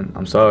guys aren't,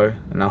 I'm sorry.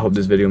 And I hope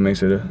this video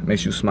makes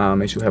you smile,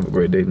 makes you have a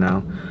great day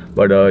now.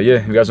 But yeah,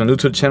 if you guys are new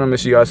to the channel,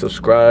 make sure you guys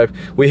subscribe.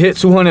 We hit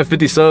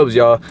 250 subs,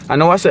 y'all. I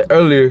know I said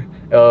earlier in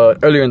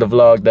the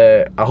vlog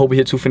that I hope we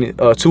hit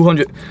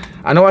 200.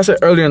 I know I said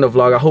earlier in the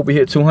vlog I hope we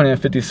hit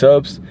 250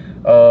 subs.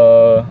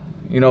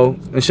 You know,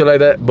 and shit like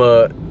that.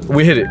 But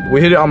we hit it. We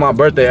hit it on my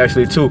birthday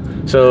actually too.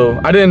 So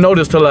I didn't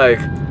notice till like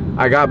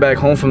I got back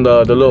home from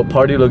the little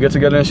party, little get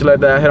together and shit like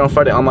that I had on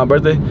Friday on my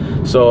birthday.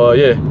 So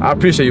yeah, I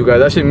appreciate you guys.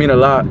 That shit mean a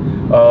lot.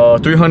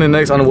 300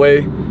 next on the way,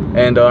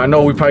 and I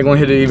know we probably gonna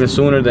hit it even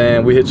sooner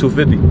than we hit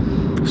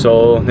 250.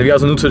 So if you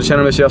guys are new to the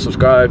channel, make sure y'all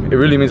subscribe. It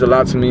really means a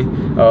lot to me.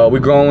 We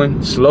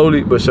growing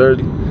slowly but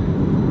surely.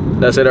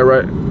 Did I say that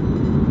right?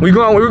 We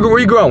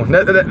growing.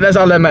 That's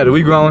all that matters.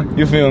 We growing.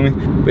 You feel me?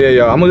 But yeah,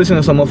 y'all, I'm gonna listen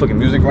to some motherfucking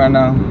music right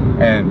now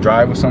and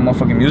drive with some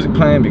motherfucking music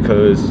playing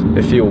because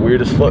it feel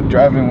weird as fuck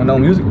driving with no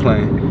music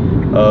playing.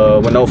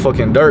 With no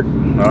fucking Dirk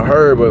or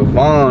Herb or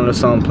Vaughn or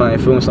something playing,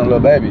 feeling some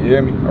little baby, you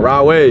hear me? A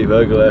raw wave,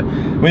 But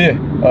yeah,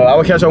 I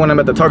will catch y'all when I'm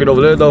at the Target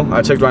over there though.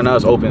 I checked right now,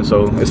 it's open,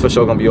 so it's for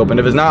sure gonna be open.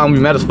 If it's not, I'm gonna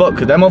be mad as fuck,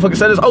 cause that motherfucker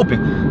said it's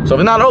open. So if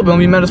it's not open, I'm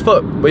gonna be mad as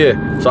fuck. But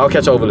yeah, so I'll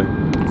catch you over there.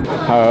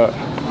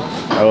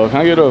 Can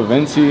I get a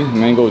venti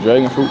mango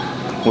dragon fruit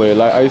with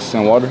light ice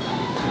and water?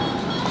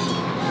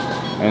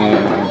 And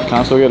can I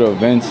also get a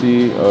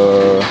venti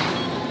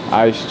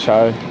iced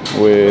chai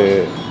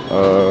with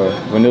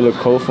vanilla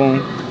cold foam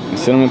and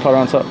cinnamon powder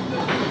on top?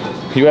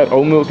 Can you add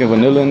oat milk and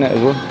vanilla in that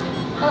as well?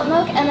 Oat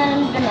milk and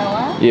then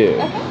vanilla? Yeah.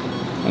 Okay.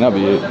 And that'll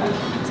be it.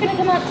 It's gonna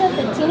come out to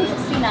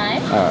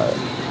 $15.69. Alright.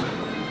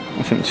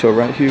 I'm finna chill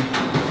right here.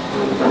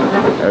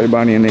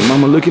 Everybody and their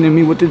mama looking at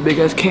me with this big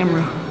ass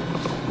camera.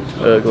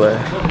 Ugly.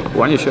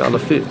 Why your shit all the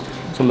fit?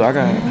 So look, I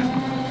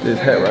got this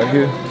hat right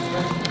here.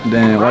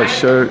 Then white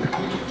shirt.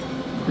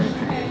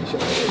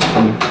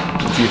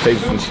 See your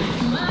face and shit.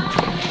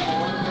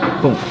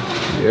 Boom.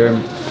 You hear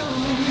me?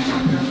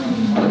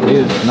 It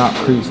is not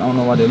creased. I don't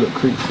know why they look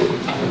creased.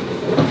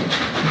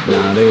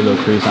 Nah, they look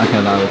creased. I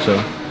can't lie with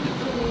y'all.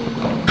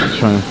 I'm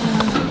trying.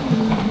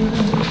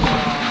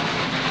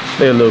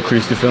 They a little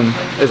creased, you feel me?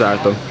 It's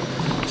alright though.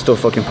 Still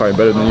fucking probably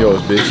better than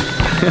yours, bitch.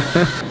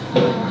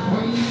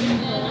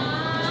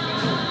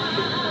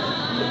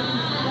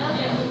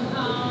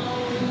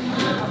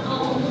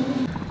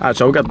 Alright,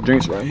 y'all, we got the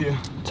drinks right here.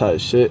 Tight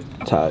shit.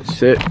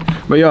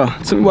 But y'all,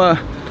 tell me why.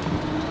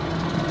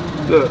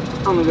 Look,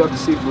 I don't know if y'all can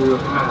see for real.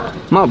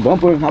 My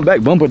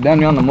back bumper down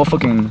there on the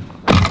motherfucking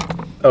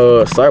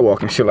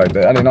sidewalk and shit like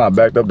that. I didn't know I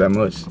backed up that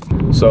much.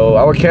 So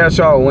I will catch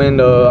y'all when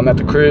I'm at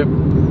the crib.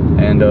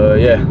 And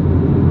yeah,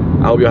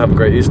 I hope y'all have a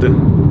great Easter.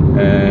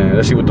 And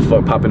let's see what the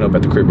fuck popping up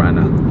at the crib right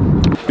now.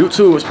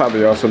 YouTube was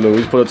popping, y'all. So look, we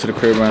just pulled up to the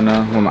crib right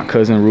now with my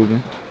cousin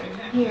Ruben.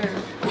 Here.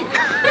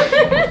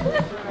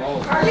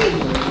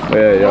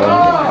 Yeah,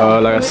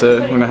 y'all. Like I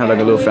said, we're gonna have like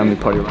a little family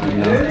party right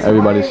now.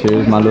 Everybody's here.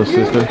 It's my little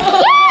sister.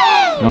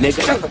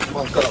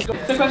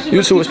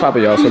 YouTube was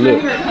popping, y'all. So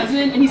look,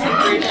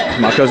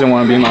 my cousin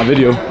wanna be in my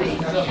video.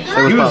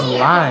 He was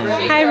lying.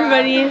 Hi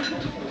everybody.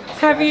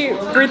 Happy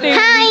birthday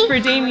for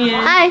Damien.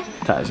 Hi.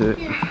 Tight shit.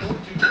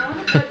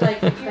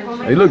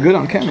 You look good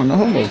on camera, no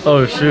homo.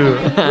 Oh shoot.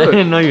 I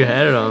didn't know you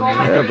had it on.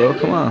 Yeah, bro,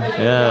 come on.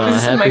 Yeah,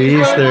 happy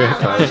Easter.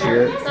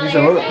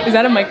 Is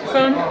that a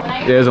microphone?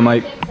 Yeah, there's a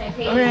mic.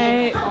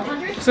 Alright.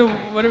 So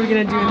what are we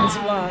gonna do in this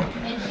vlog?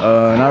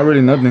 Not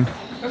really nothing.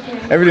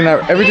 Everything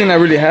that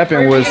really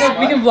happened was.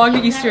 We can vlog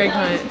the Easter egg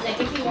hunt.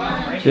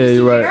 Yeah,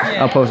 you're right.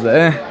 I'll post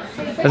that.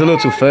 That's a little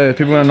too fast.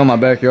 People wanna know my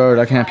backyard.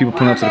 I can't have people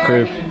pulling up to the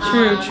crib.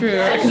 True.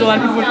 Because a lot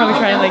of people would probably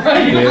try and like.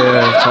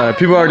 Yeah, sorry.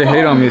 People already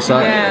hate on me, so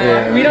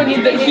yeah. We don't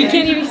need that.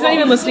 He's not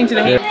even listening to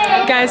the hate.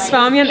 Guys,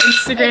 follow me on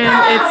Instagram.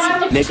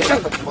 It's.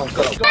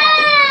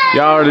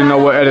 Y'all already know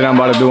what edit I'm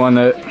about to do on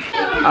that.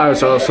 Alright,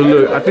 so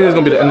look, I think it's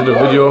gonna be the end of the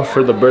video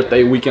for the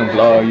birthday weekend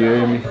vlog, you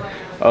hear me?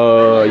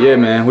 Yeah,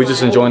 man, we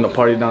just enjoying the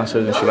party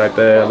downstairs and shit like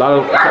that.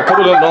 A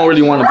couple of them don't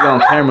really want to be on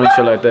camera and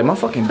shit like that. My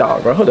fucking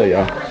dog, bro. Hold up,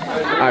 y'all.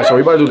 Alright, so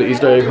we about to do the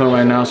Easter egg hunt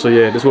right now. So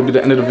yeah, this will be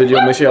the end of the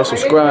video. Make sure y'all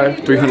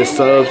subscribe. 300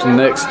 subs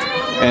next.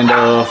 And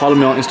follow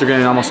me on Instagram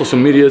and on my social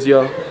medias,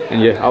 y'all.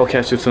 And yeah, I'll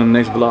catch you to the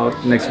next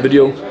vlog, next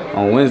video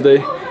on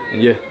Wednesday.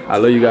 And yeah, I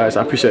love you guys.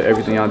 I appreciate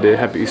everything y'all did.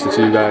 Happy Easter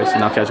to you guys.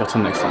 And I'll catch y'all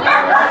till next time.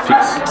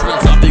 Peace.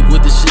 Topic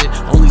with the shit.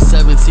 Only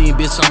 17,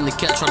 bitch. I'm the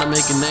cat trying to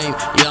make a name.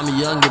 Yeah, I'm a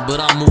youngin', but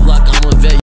I move like I'm a vet.